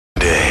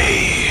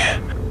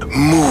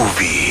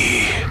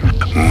Movie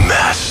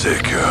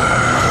Massacre.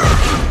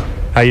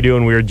 How you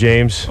doing, Weird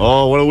James?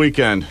 Oh, what a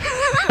weekend.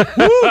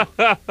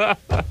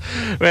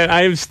 Man,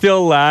 I am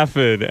still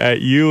laughing at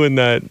you in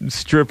that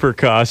stripper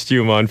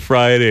costume on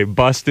Friday,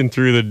 busting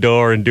through the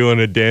door and doing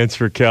a dance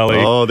for Kelly.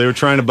 Oh, they were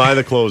trying to buy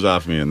the clothes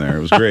off me in there.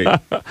 It was great.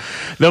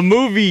 The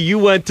movie you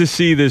went to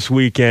see this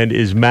weekend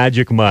is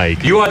Magic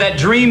Mike. You are that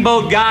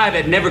dreamboat guy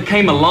that never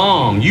came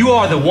along. You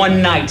are the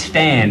one-night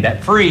stand,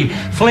 that free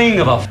fling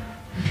of a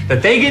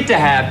that they get to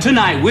have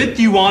tonight with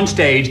you on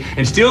stage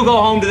and still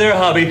go home to their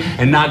hubby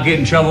and not get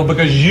in trouble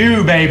because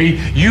you, baby,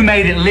 you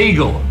made it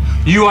legal.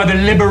 You are the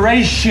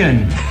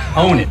liberation.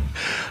 Own it.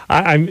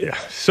 I'm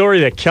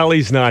sorry that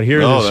Kelly's not here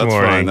this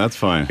morning. That's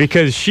fine.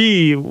 Because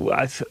she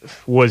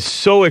was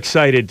so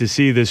excited to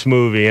see this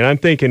movie, and I'm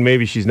thinking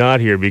maybe she's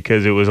not here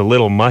because it was a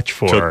little much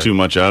for her. Took too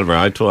much out of her.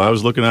 I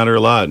was looking at her a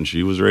lot, and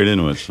she was right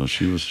into it, so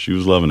she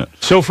was loving it.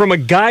 So from a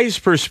guy's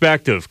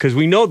perspective, because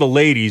we know the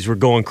ladies were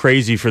going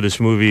crazy for this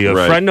movie, a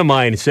friend of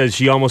mine says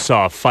she almost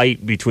saw a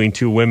fight between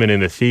two women in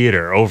the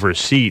theater over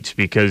seats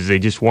because they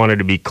just wanted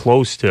to be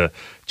close to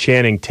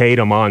Channing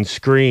Tatum on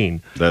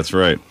screen. That's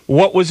right.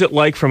 What was it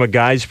like from a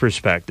guy's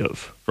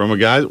perspective? From a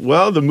guy,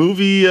 well, the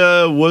movie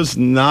was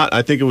not,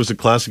 I think it was a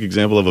classic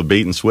example of a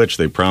bait and switch.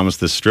 They promised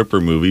this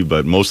stripper movie,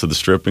 but most of the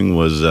stripping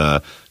was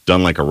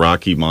done like a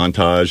Rocky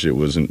montage. It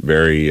wasn't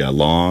very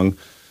long,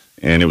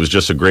 and it was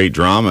just a great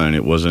drama, and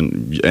it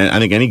wasn't, I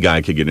think any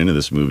guy could get into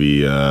this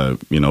movie,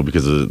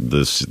 because of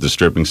the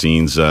stripping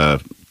scenes, they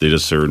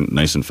just are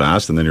nice and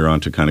fast, and then you're on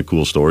to kind of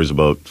cool stories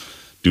about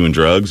doing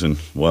drugs and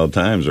wild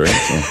times, right?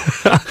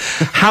 So.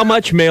 How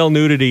much male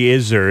nudity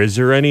is there? Is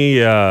there any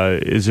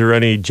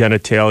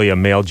genitalia,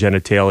 male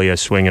genitalia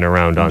swinging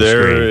around on screen?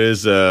 There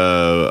is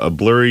a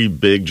blurry,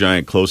 big,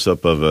 giant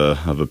close-up of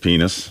a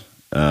penis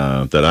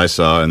that I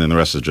saw, and then the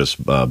rest is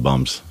just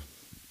bums.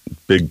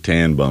 Big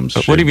tan bums.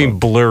 What do you mean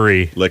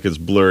blurry? Like it's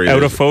blurry.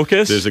 Out of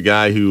focus? There's a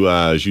guy who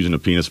is using a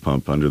penis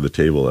pump under the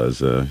table as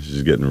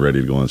he's getting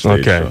ready to go on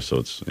stage. Okay. So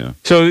it's, yeah.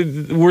 So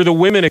were the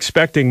women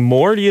expecting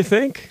more, do you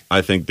think?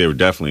 I think they were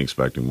definitely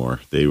expecting more.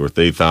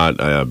 They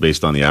thought,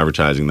 based on the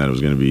advertising, that it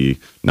was going to be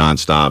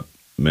nonstop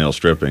male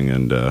stripping.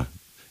 And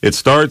it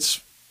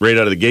starts right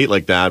out of the gate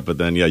like that, but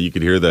then, yeah, you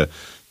could hear the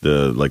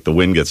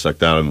wind get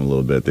sucked out of them a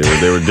little bit.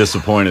 They were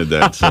disappointed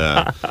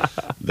that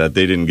that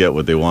they didn't get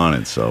what they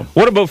wanted. So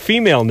what about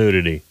female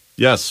nudity?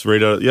 Yes,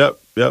 right out. Yep.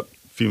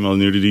 Female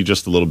nudity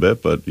just a little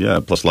bit, but yeah,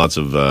 plus lots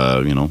of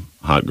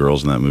hot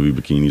girls in that movie,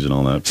 bikinis and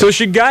all that. So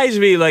should guys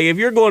be like, if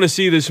you're going to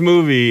see this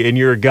movie and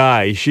you're a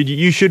guy,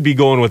 you should be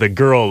going with a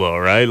girl though,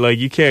 right? Like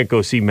you can't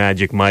go see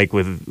Magic Mike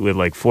with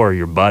like four of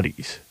your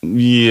buddies.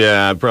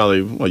 Yeah,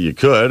 probably. Well, you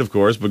could, of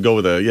course, but go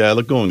with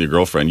going with your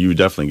girlfriend. You would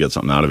definitely get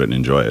something out of it and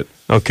enjoy it.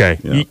 Okay.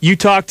 Yeah. You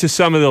talked to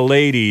some of the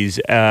ladies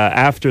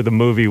after the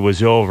movie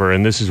was over,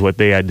 and this is what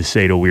they had to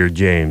say to Weird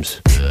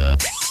James.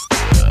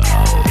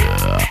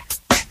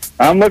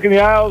 I'm looking in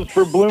the aisles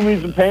for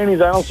bloomies and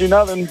panties. I don't see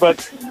nothing,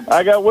 but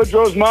I got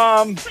Woodrow's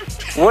mom.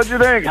 What'd you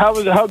think?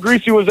 How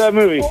greasy was that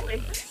movie?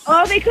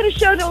 Oh, they could have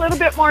showed a little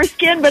bit more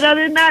skin, but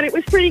other than that, it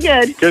was pretty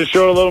good. Could have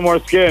showed a little more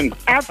skin.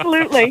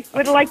 Absolutely.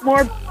 Would have liked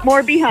more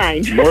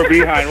behind. More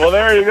behind. Well,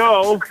 there you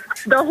go.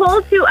 The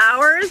whole 2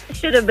 hours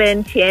should have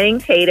been Channing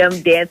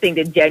Tatum dancing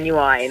to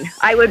Genuine.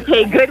 I would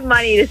pay good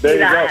money to see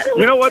that.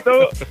 You know what,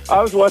 though?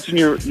 I was watching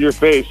your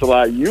face a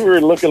lot. You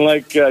were looking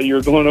like you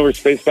were going over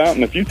Space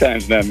Mountain a few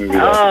times in that movie.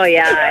 Oh,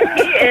 yeah.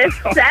 He is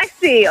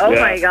sexy. Oh,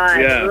 yeah, my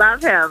God. yeah.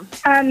 Love him.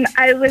 I'm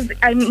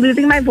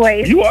losing my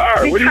voice. You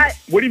are? What have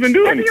you been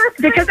doing?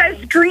 Because I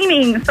was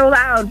screaming so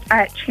loud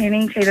at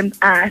Channing Tatum's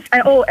ass.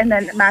 And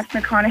then Matthew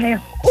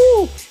McConaughey.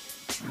 Ooh.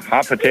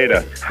 Hot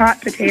potato. Hot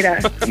potato.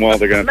 Well,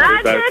 they're going to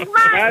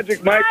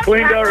Magic Mike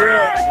cleaned out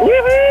real.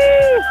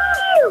 Woohoo!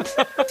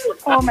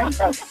 Oh, my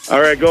God.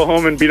 All right, go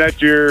home and be nice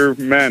to your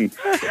men.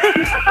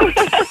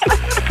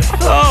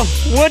 Oh,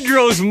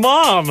 Woodrow's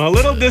mom. A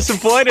little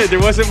disappointed there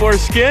wasn't more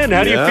skin.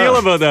 How do you feel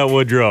about that,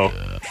 Woodrow?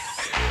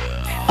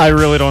 I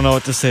really don't know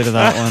what to say to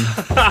that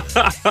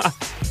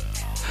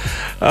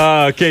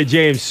one. Okay,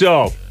 James.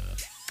 So,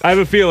 I have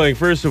a feeling,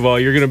 first of all,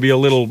 you're going to be a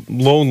little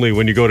lonely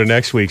when you go to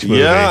next week's movie.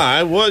 Yeah,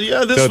 I was.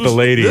 Yeah, the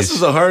ladies. This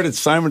is a hard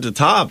assignment to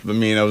top. I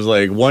mean, I was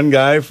like one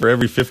guy for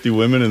every 50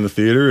 women in the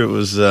theater. It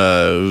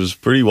was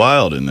pretty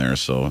wild in there.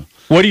 So,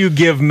 what do you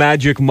give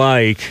Magic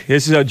Mike?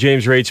 This is how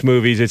James rates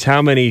movies. It's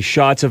how many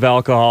shots of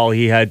alcohol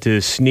he had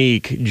to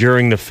sneak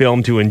during the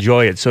film to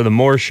enjoy it. So the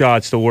more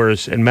shots, the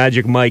worse. And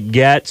Magic Mike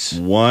gets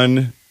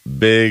one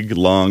big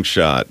long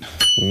shot.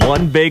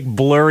 One big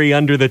blurry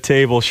under the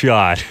table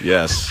shot.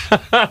 Yes.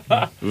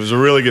 It was a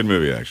really good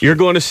movie, actually. You're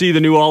going to see the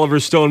new Oliver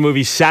Stone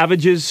movie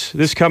Savages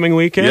this coming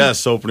weekend?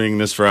 Yes, opening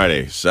this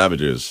Friday.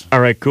 Savages.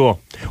 All right, cool.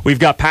 We've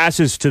got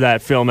passes to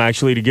that film,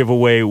 actually, to give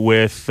away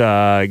with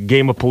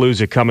Game of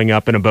Palooza coming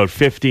up in about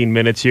 15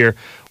 minutes here.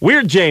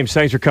 Weird James,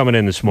 thanks for coming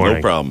in this morning.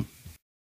 No problem.